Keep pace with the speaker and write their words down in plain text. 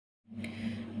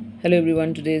Hello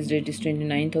everyone, today's date is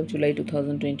 29th of July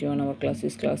 2021. Our class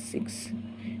is class 6,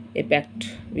 A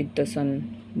Pact with the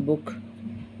Sun book,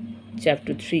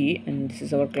 chapter 3, and this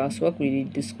is our classwork. We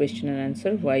read this question and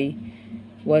answer. Why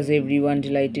was everyone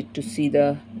delighted to see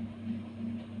the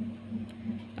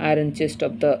iron chest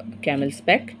of the camel's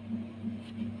back?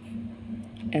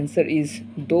 Answer is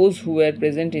those who were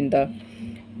present in the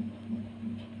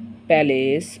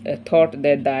palace thought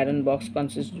that the iron box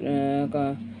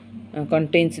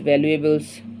contains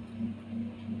valuables.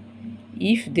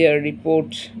 If their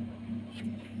report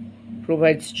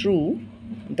provides true,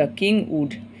 the king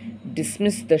would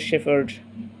dismiss the shepherd.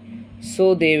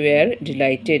 So they were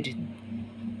delighted.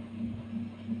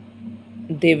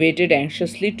 They waited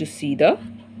anxiously to see the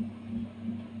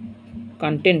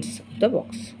contents of the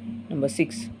box. Number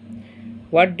 6.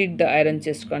 What did the iron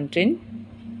chest contain?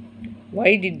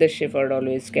 Why did the shepherd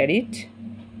always carry it?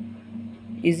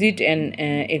 Is it an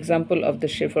example of the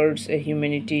shepherd's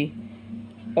humanity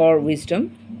or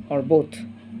wisdom, or both?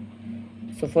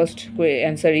 So first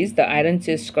answer is the iron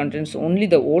chest contains only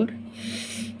the old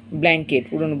blanket,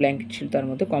 পুরনো blanket ছিল, তার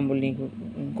মধ্যে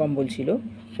কম্বল ছিল.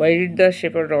 Why did the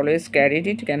shepherd always carry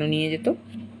it? কেন নিয়ে যেত?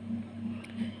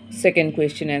 Second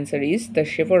question answer is the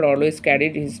shepherd always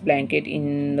carried his blanket in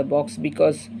the box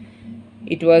because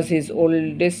it was his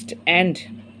oldest and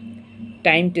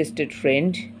time-tested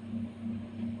friend.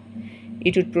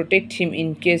 It would protect him in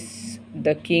case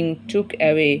the king took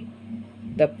away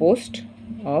the post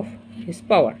of his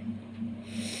power.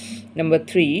 Number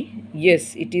 3, yes,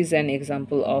 it is an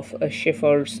example of a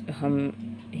shepherd's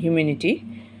humanity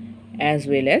as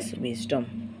well as wisdom.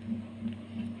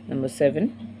 Number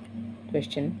 7,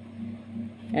 question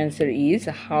answer is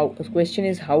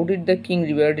how did the king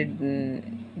rewarded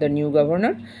the new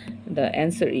governor? The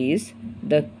answer is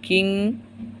the king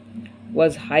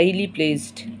was highly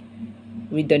pleased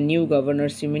with the new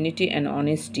governor's humility and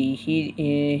honesty.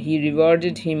 He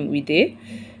rewarded him with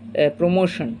a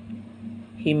promotion.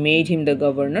 He made him the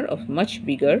governor of much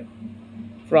bigger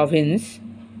province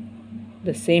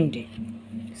the same day.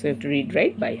 So you have to read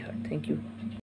right by heart. Thank you.